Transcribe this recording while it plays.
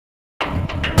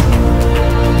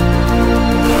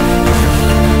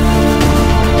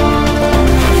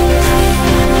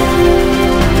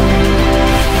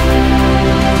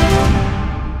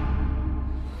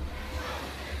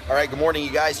Good morning,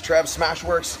 you guys. Trev,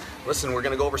 smashweRx. Listen, we're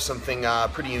going to go over something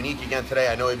pretty unique again today.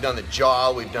 I know we've done the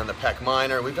jaw, we've done the pec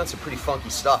minor, we've done some pretty funky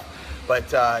stuff. But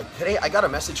today I got a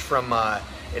message from,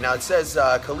 and now it says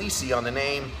Khaleesi on the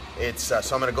name. It's so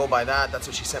I'm going to go by that. That's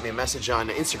what she sent me a message on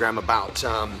Instagram about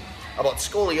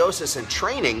scoliosis and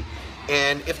training.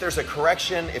 And if there's a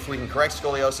correction, if we can correct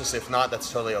scoliosis, if not,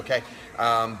 that's totally okay.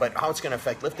 But how it's going to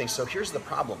affect lifting. So here's the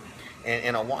problem.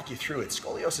 And I'll walk you through it.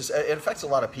 Scoliosis, it affects a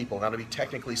lot of people. Now, to be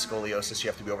technically scoliosis,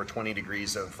 you have to be over 20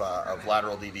 degrees of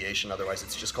lateral deviation. Otherwise,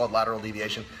 it's just called lateral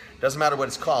deviation. Doesn't matter what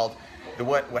it's called.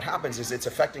 What happens is it's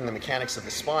affecting the mechanics of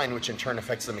the spine, which in turn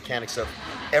affects the mechanics of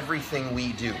everything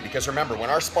we do. Because remember,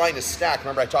 when our spine is stacked,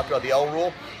 remember I talked about the L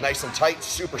rule, nice and tight,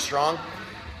 super strong.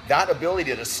 That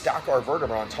ability to stack our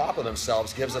vertebrae on top of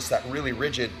themselves gives us that really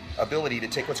rigid ability to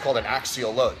take what's called an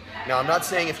axial load. Now, I'm not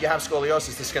saying if you have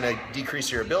scoliosis, this is going to decrease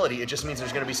your ability. It just means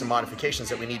there's going to be some modifications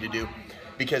that we need to do.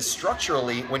 Because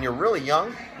structurally, when you're really young,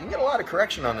 you can get a lot of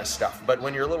correction on this stuff. But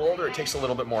when you're a little older, it takes a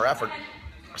little bit more effort.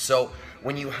 So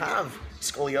when you have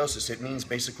scoliosis, it means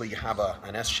basically you have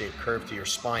an S-shaped curve to your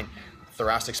spine.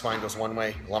 Thoracic spine goes one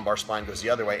way, lumbar spine goes the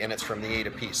other way, and it's from the A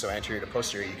to P, so anterior to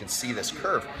posterior. You can see this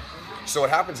curve. So what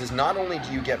happens is not only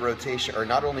do you get rotation, or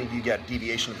not only do you get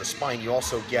deviation of the spine, you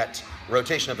also get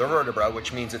rotation of the vertebra,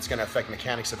 which means it's going to affect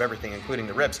mechanics of everything, including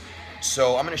the ribs.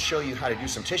 So I'm going to show you how to do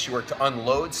some tissue work to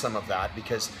unload some of that,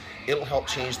 because it'll help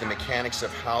change the mechanics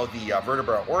of how the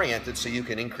vertebra are oriented, so you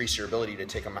can increase your ability to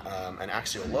take an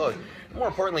axial load. More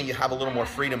importantly, you have a little more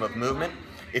freedom of movement.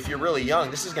 If you're really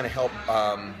young, this is going to help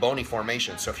bony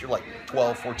formation. So if you're like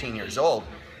 12, 14 years old,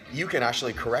 you can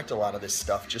actually correct a lot of this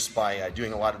stuff just by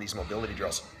doing a lot of these mobility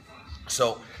drills.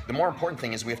 So the more important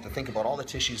thing is we have to think about all the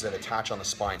tissues that attach on the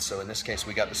spine. So in this case,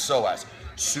 we got the psoas,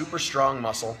 super strong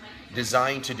muscle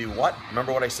designed to do what?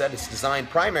 Remember what I said? It's designed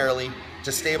primarily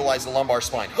to stabilize the lumbar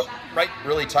spine, right?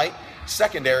 Really tight.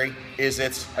 Secondary is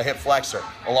it's a hip flexor,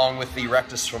 along with the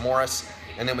rectus femoris.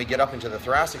 And then we get up into the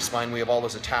thoracic spine, we have all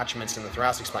those attachments in the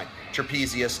thoracic spine.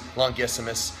 Trapezius,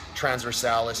 longissimus,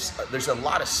 transversalis. There's a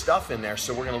lot of stuff in there,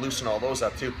 so we're going to loosen all those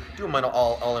up too. Do them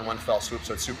all in one fell swoop,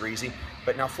 so it's super easy.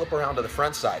 But now flip around to the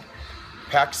front side.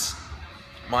 Pecs,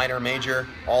 minor, major,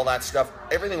 all that stuff.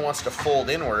 Everything wants to fold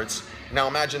inwards. Now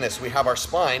imagine this. We have our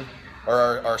spine,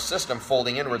 or our system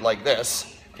folding inward like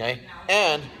this. Okay,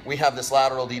 and we have this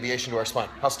lateral deviation to our spine.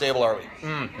 How stable are we?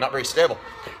 Not very stable.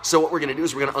 So what we're going to do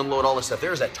is we're going to unload all this stuff.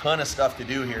 There's a ton of stuff to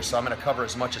do here, so I'm going to cover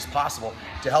as much as possible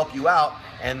to help you out,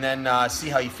 and then see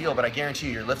how you feel. But I guarantee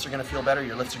you, your lifts are going to feel better,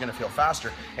 your lifts are going to feel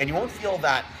faster, and you won't feel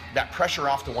that pressure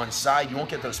off to one side. You won't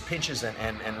get those pinches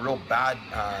and real bad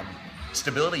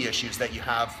stability issues that you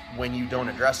have when you don't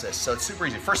address this. So it's super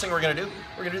easy. First thing we're going to do,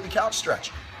 we're going to do the couch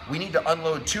stretch. We need to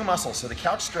unload two muscles. So the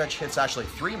couch stretch hits actually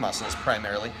three muscles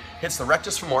primarily. Hits the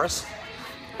rectus femoris,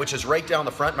 which is right down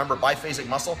the front. Remember, biphasic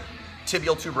muscle,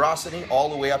 tibial tuberosity, all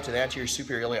the way up to the anterior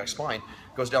superior iliac spine.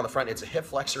 Goes down the front. It's a hip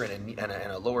flexor and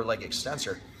a lower leg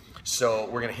extensor. So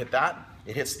we're going to hit that.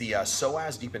 It hits the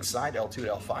psoas deep inside, L2 to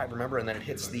L5, remember, and then it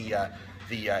hits the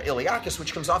iliacus,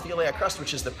 which comes off the iliac crest,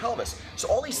 which is the pelvis. So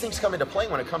all these things come into play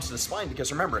when it comes to the spine,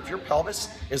 because remember, if your pelvis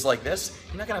is like this,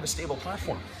 you're not going to have a stable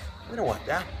platform. We don't want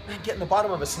that. Man, get in the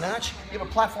bottom of a snatch, you have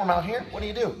a platform out here, what do?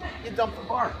 You dump the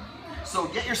bar. So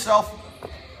get yourself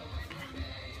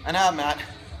an ab mat.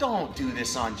 Don't do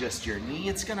this on just your knee,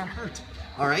 it's gonna hurt.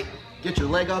 All right, get your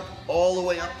leg up, all the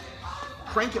way up.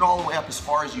 Crank it all the way up as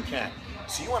far as you can.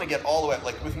 So you wanna get all the way up,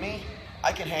 like with me,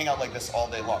 I can hang out like this all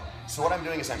day long. So what I'm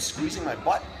doing is I'm squeezing my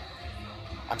butt,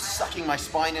 I'm sucking my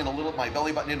spine in a little, my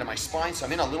belly button into my spine, so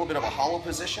I'm in a little bit of a hollow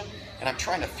position, and I'm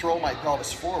trying to throw my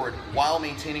pelvis forward while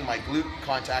maintaining my glute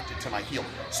contacted to my heel.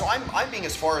 So I'm being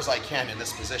as far as I can in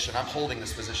this position. I'm holding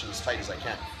this position as tight as I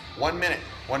can. 1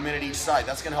 minute each side.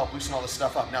 That's gonna help loosen all this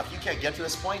stuff up. Now, if you can't get to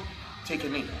this point, take a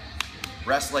knee.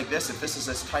 Rest like this. If this is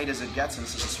as tight as it gets, and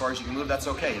this is as far as you can move, that's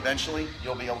okay. Eventually,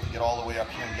 you'll be able to get all the way up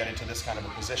here and get into this kind of a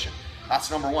position. That's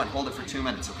number one. Hold it for 2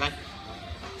 minutes, okay?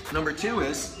 Number two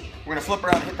is, we're gonna flip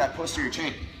around and hit that posterior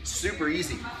chain. Super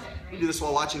easy. You do this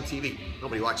while watching TV.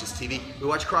 Nobody watches TV. We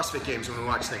watch CrossFit games when we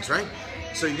watch things, right?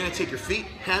 So you're gonna take your feet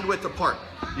hand width apart.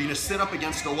 You're gonna sit up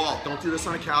against the wall. Don't do this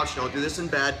on a couch, don't do this in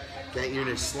bed. Okay, you're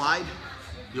gonna slide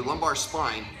your lumbar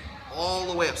spine all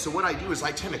the way up. So what I do is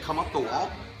I tend to come up the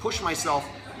wall, push myself,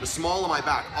 the small of my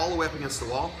back, all the way up against the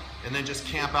wall, and then just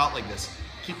camp out like this.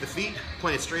 Keep the feet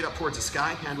pointed straight up towards the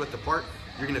sky, hand width apart.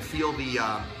 You're gonna feel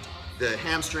the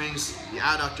hamstrings, the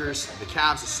adductors, the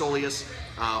calves, the soleus,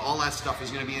 all that stuff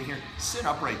is going to be in here. Sit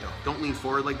upright though. Don't lean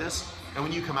forward like this. And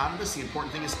when you come out of this, the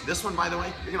important thing is, this one, by the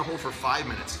way, you're going to hold for 5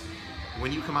 minutes.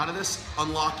 When you come out of this,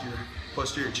 unlock your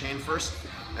posterior chain first.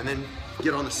 and then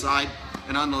get on the side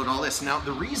and unload all this. Now,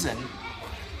 the reason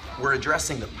we're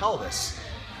addressing the pelvis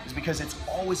is because it's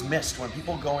always missed when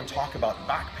people go and talk about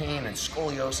back pain and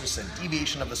scoliosis and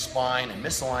deviation of the spine and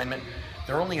misalignment.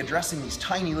 They're only addressing these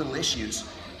tiny little issues.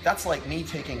 That's like me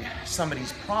taking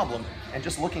somebody's problem and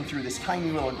just looking through this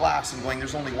tiny little glass and going,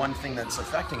 there's only one thing that's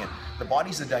affecting it. The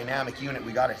body's a dynamic unit.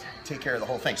 We got to take care of the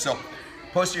whole thing. So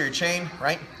posterior chain,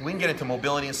 right? We can get into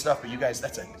mobility and stuff, but you guys,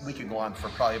 we could go on for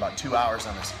probably about 2 hours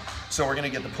on this. So we're gonna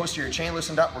get the posterior chain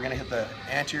loosened up. We're gonna hit the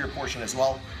anterior portion as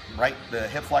well, right? The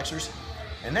hip flexors.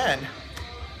 And then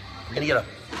we're gonna get a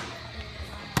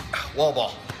wall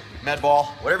ball, med ball,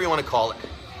 whatever you wanna call it.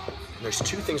 And there's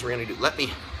two things we're gonna do. Let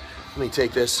me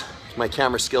take this. My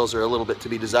camera skills are a little bit to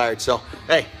be desired. So,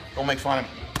 hey, don't make fun of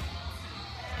me.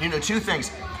 You know, two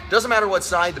things. Doesn't matter what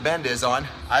side the bend is on.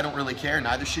 I don't really care,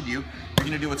 neither should you. You're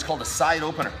gonna do what's called a side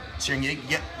opener. So you're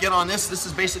gonna get on this. This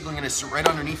is basically gonna sit right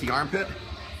underneath the armpit.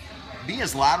 Be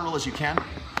as lateral as you can.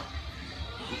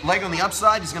 Leg on the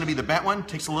upside is gonna be the bent one.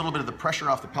 Takes a little bit of the pressure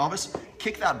off the pelvis.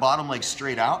 Kick that bottom leg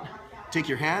straight out. Take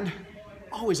your hand,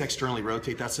 always externally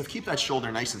rotate that stuff. Keep that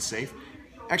shoulder nice and safe.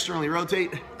 Externally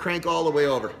rotate, crank all the way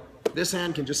over. This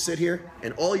hand can just sit here,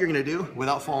 and all you're gonna do,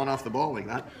 without falling off the ball like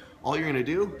that, all you're gonna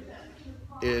do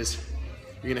is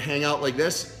you're gonna hang out like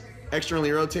this,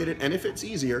 externally rotate it, and if it's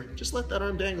easier, just let that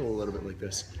arm dangle a little bit like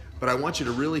this. But I want you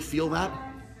to really feel that,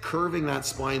 curving that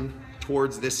spine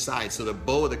towards this side. So the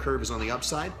bow of the curve is on the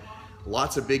upside.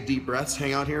 Lots of big deep breaths.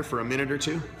 Hang out here for a minute or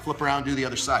two. Flip around, do the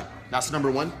other side. That's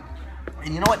number one.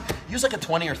 And you know what? Use like a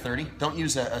 20 or 30. Don't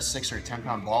use a 6 or a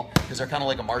 10-pound ball because they're kind of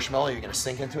like a marshmallow. You're going to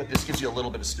sink into it. This gives you a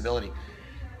little bit of stability.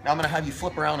 Now I'm going to have you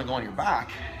flip around and go on your back.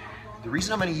 The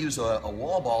reason I'm going to use a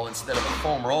wall ball instead of a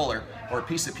foam roller or a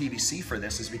piece of PVC for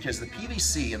this is because the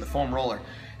PVC and the foam roller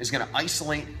is going to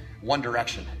isolate one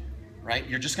direction. Right?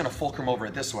 You're just gonna fulcrum over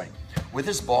it this way. With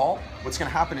this ball, what's gonna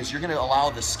happen is you're gonna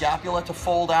allow the scapula to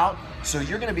fold out, so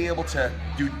you're gonna be able to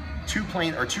do two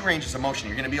ranges of motion.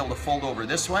 You're gonna be able to fold over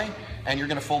this way, and you're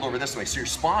gonna fold over this way. So your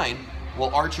spine will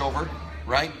arch over,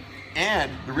 right?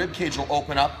 And the rib cage will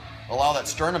open up, allow that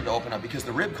sternum to open up because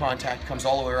the rib contact comes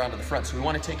all the way around to the front. So we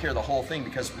wanna take care of the whole thing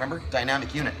because remember,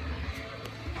 dynamic unit.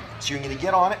 So you're gonna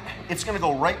get on it. It's gonna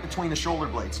go right between the shoulder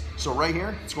blades. So right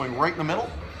here, it's going right in the middle.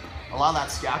 Allow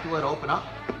that scapula to open up.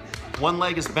 One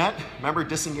leg is bent. Remember,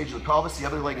 disengage the pelvis. The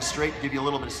other leg is straight, give you a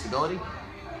little bit of stability.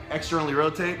 Externally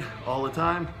rotate all the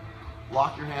time.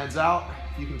 Lock your hands out.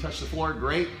 If you can touch the floor,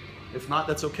 great. If not,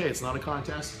 that's okay. It's not a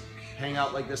contest. Hang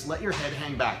out like this. Let your head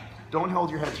hang back. Don't hold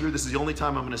your head through. This is the only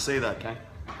time I'm gonna say that, okay?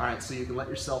 All right, so you can let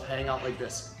yourself hang out like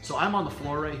this. So I'm on the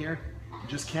floor right here.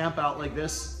 Just camp out like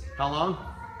this. How long?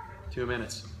 2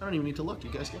 minutes. I don't even need to look. You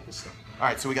guys get this stuff. All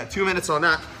right, so we got 2 minutes on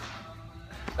that.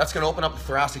 That's going to open up the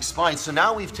thoracic spine. So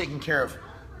now we've taken care of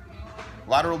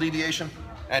lateral deviation,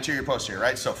 anterior, posterior,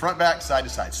 right? So front, back, side to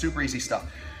side, super easy stuff.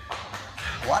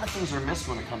 A lot of things are missed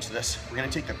when it comes to this. We're going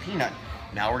to take the peanut.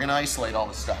 Now we're going to isolate all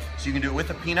this stuff. So you can do it with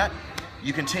a peanut.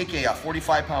 You can take a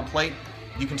 45-pound plate.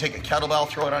 You can take a kettlebell,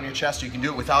 throw it on your chest. Or you can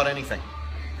do it without anything.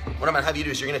 What I'm going to have you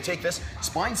do is you're going to take this.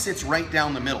 Spine sits right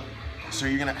down the middle. So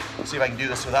you're going to see if I can do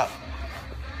this without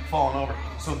falling over.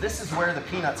 So this is where the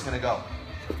peanut's going to go.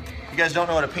 If you guys don't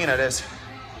know what a peanut is,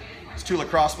 it's 2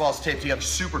 lacrosse balls taped together,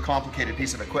 super complicated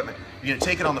piece of equipment. You're gonna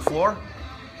take it on the floor.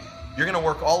 You're gonna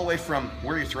work all the way from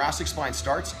where your thoracic spine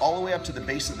starts, all the way up to the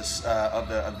base of the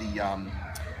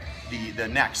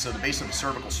neck, so the base of the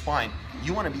cervical spine.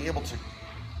 You wanna be able to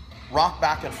rock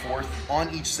back and forth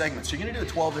on each segment. So you're gonna do it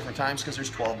 12 different times because there's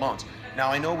 12 bones.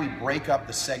 Now I know we break up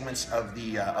the segments of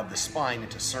the spine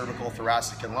into cervical,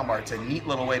 thoracic, and lumbar. It's a neat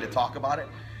little way to talk about it,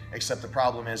 except the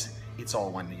problem is it's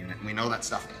all one unit. We know that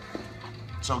stuff.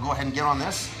 So go ahead and get on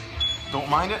this. Don't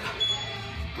mind it.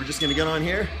 We're just gonna get on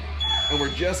here and we're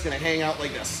just gonna hang out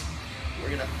like this. We're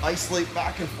gonna isolate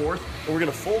back and forth and we're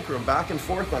gonna fulcrum back and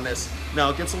forth on this. Now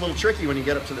it gets a little tricky when you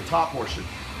get up to the top portion.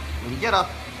 When you get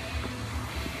up,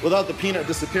 without the peanut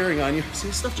disappearing on you, see,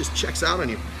 this stuff just checks out on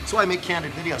you. That's why I make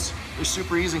candid videos. They're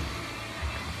super easy.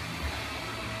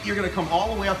 You're gonna come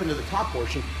all the way up into the top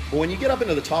portion, but when you get up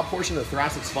into the top portion of the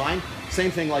thoracic spine,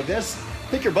 same thing like this,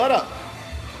 pick your butt up.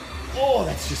 Oh,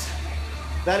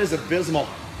 that is abysmal.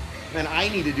 Man, I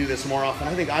need to do this more often.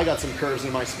 I think I got some curves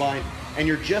in my spine, and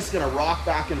you're just gonna rock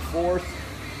back and forth,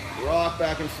 rock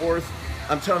back and forth.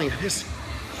 I'm telling you,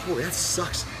 oh, that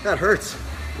sucks, that hurts.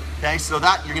 Okay, so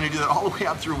you're gonna do that all the way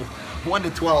up through 1 to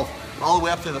 12. All the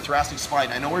way up to the thoracic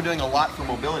spine. I know we're doing a lot for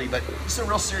mobility, but this is a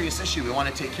real serious issue we want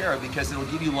to take care of because it'll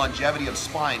give you longevity of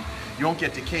spine. You won't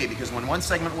get decay because when one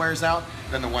segment wears out,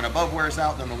 then the one above wears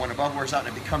out, then the one above wears out,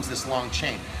 and it becomes this long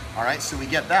chain. All right, so we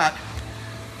get that.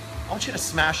 want you to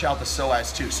smash out the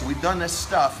psoas too. So we've done this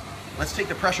stuff. Let's take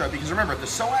the pressure out, because remember, if the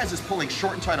psoas is pulling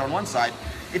short and tight on one side,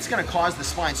 it's gonna cause the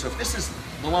spine. So if this is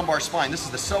the lumbar spine, this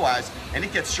is the psoas, and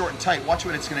it gets short and tight, watch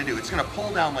what it's gonna do. It's gonna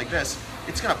pull down like this.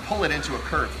 It's gonna pull it into a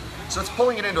curve. So it's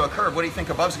pulling it into a curve. What do you think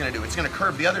above's gonna do? It's gonna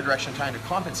curve the other direction, trying to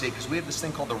compensate, because we have this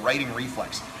thing called the righting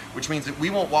reflex, which means that we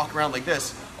won't walk around like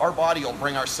this. Our body will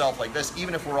bring ourselves like this,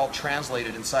 even if we're all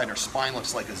translated inside and our spine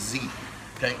looks like a Z.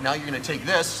 Okay, now you're gonna take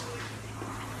this,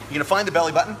 you're gonna find the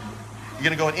belly button, you're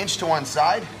gonna go an inch to one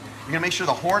side, you're gonna make sure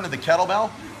the horn of the kettlebell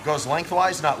goes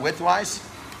lengthwise, not widthwise.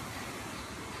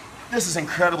 This is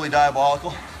incredibly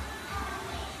diabolical.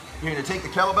 You're gonna take the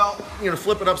kettlebell, you're gonna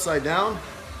flip it upside down,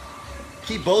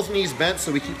 keep both knees bent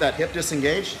so we keep that hip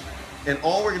disengaged, and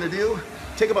all we're gonna do,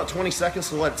 take about 20 seconds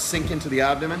to let it sink into the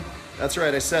abdomen. That's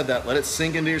right, I said that, let it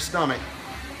sink into your stomach.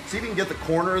 See if you can get the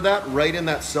corner of that right in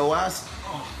that psoas.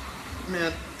 Oh,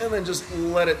 man, and then just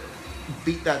let it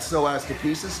beat that psoas to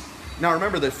pieces. Now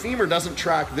remember, the femur doesn't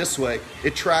track this way,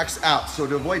 it tracks out. So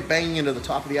to avoid banging into the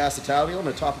top of the acetabular and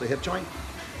the top of the hip joint,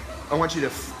 I want you to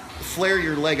flare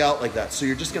your leg out like that. So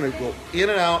you're just gonna go in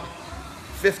and out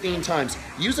 15 times.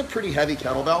 Use a pretty heavy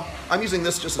kettlebell. I'm using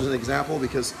this just as an example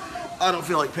because I don't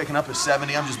feel like picking up a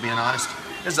 70, I'm just being honest.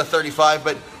 This is a 35,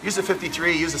 but use a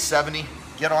 53, use a 70.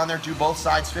 Get on there, do both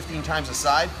sides 15 times a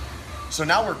side. So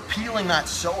now we're peeling that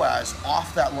psoas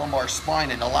off that lumbar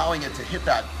spine and allowing it to hit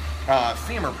that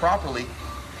femur properly,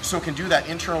 so it can do that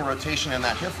internal rotation and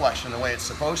that hip flexion the way it's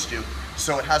supposed to,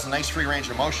 so it has a nice free range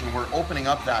of motion. We're opening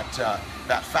up that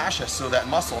that fascia, so that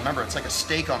muscle, remember, it's like a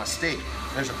steak on a steak.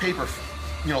 There's a paper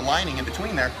lining in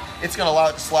between there. It's going to allow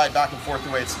it to slide back and forth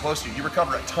the way it's supposed to. You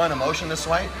recover a ton of motion this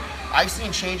way. I've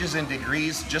seen changes in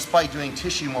degrees just by doing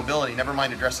tissue mobility, never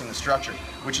mind addressing the structure,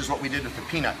 which is what we did with the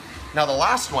peanut. Now the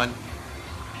last one,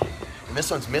 and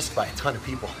this one's missed by a ton of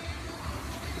people,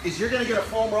 is you're gonna get a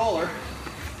foam roller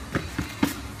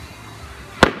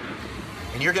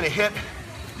and you're gonna hit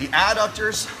the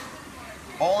adductors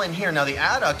all in here. Now the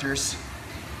adductors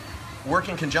work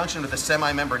in conjunction with the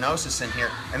semimembranosus in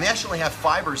here, and they actually have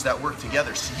fibers that work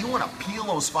together. So you wanna peel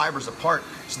those fibers apart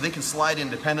so they can slide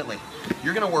independently.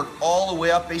 You're gonna work all the way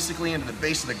up basically into the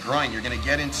base of the groin. You're gonna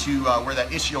get into where that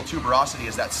ischial tuberosity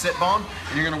is, that sit bone,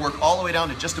 and you're gonna work all the way down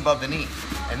to just above the knee.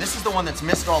 And this is the one that's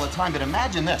missed all the time, but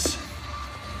imagine this.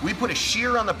 We put a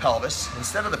shear on the pelvis.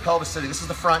 Instead of the pelvis sitting, this is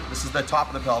the front, this is the top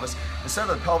of the pelvis. Instead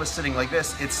of the pelvis sitting like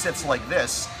this, it sits like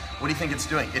this. What do you think it's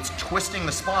doing? It's twisting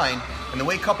the spine, and the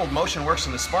way coupled motion works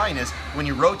in the spine is when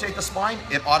you rotate the spine,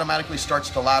 it automatically starts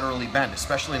to laterally bend,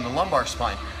 especially in the lumbar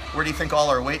spine. Where do you think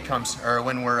all our weight comes, or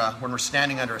when we're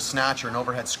standing under a snatch or an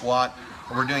overhead squat,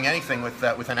 or we're doing anything with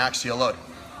an axial load?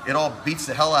 It all beats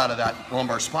the hell out of that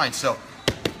lumbar spine. So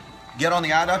get on the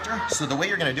adductor. So the way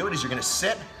you're gonna do it is you're gonna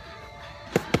sit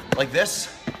like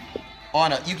this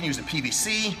on you can use a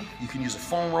PVC, you can use a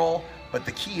foam roll, but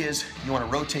the key is you want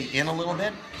to rotate in a little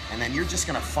bit, and then you're just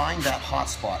going to find that hot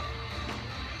spot.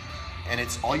 And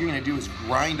all you're going to do is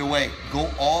grind away. Go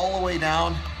all the way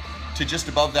down to just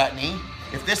above that knee.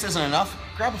 If this isn't enough,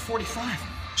 grab a 45,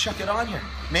 chuck it on here.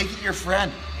 Make it your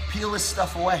friend. Peel this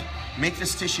stuff away. Make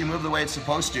this tissue move the way it's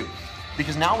supposed to.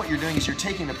 Because now what you're doing is you're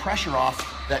taking the pressure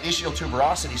off that ischial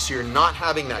tuberosity, so you're not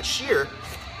having that shear.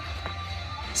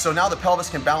 So now the pelvis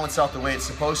can balance out the way it's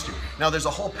supposed to. Now there's a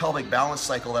whole pelvic balance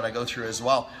cycle that I go through as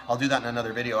well. I'll do that in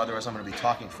another video, otherwise I'm going to be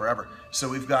talking forever. So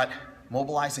we've got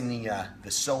mobilizing the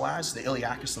psoas, the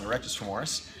iliacus, and the rectus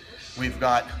femoris. We've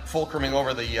got fulcruming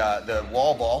over the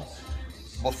wall ball,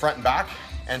 both front and back,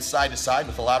 and side to side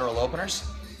with the lateral openers.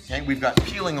 Okay, we've got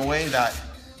peeling away that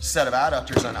set of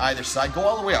adductors on either side. Go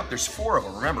all the way up. There's 4 of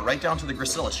them. Remember, right down to the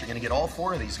gracilis. You're going to get all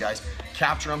 4 of these guys.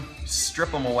 Capture them,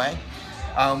 strip them away.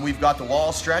 We've got the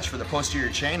wall stretch for the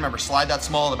posterior chain. Remember, slide that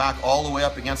small of the back all the way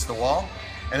up against the wall.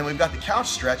 And then we've got the couch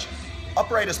stretch,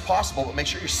 upright as possible, but make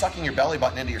sure you're sucking your belly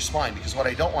button into your spine, because what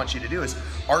I don't want you to do is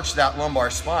arch that lumbar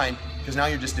spine, because now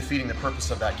you're just defeating the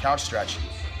purpose of that couch stretch.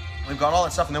 We've got all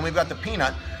that stuff, and then we've got the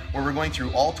peanut, where we're going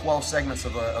through all 12 segments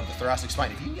of the thoracic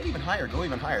spine. If you can get even higher, go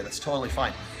even higher. That's totally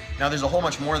fine. Now there's a whole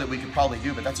bunch more that we could probably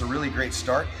do, but that's a really great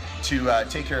start to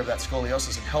take care of that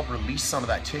scoliosis and help release some of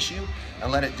that tissue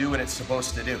and let it do what it's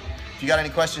supposed to do. If you got any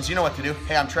questions, you know what to do.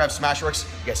 Hey, I'm Trev, smashweRx.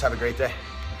 You guys have a great day.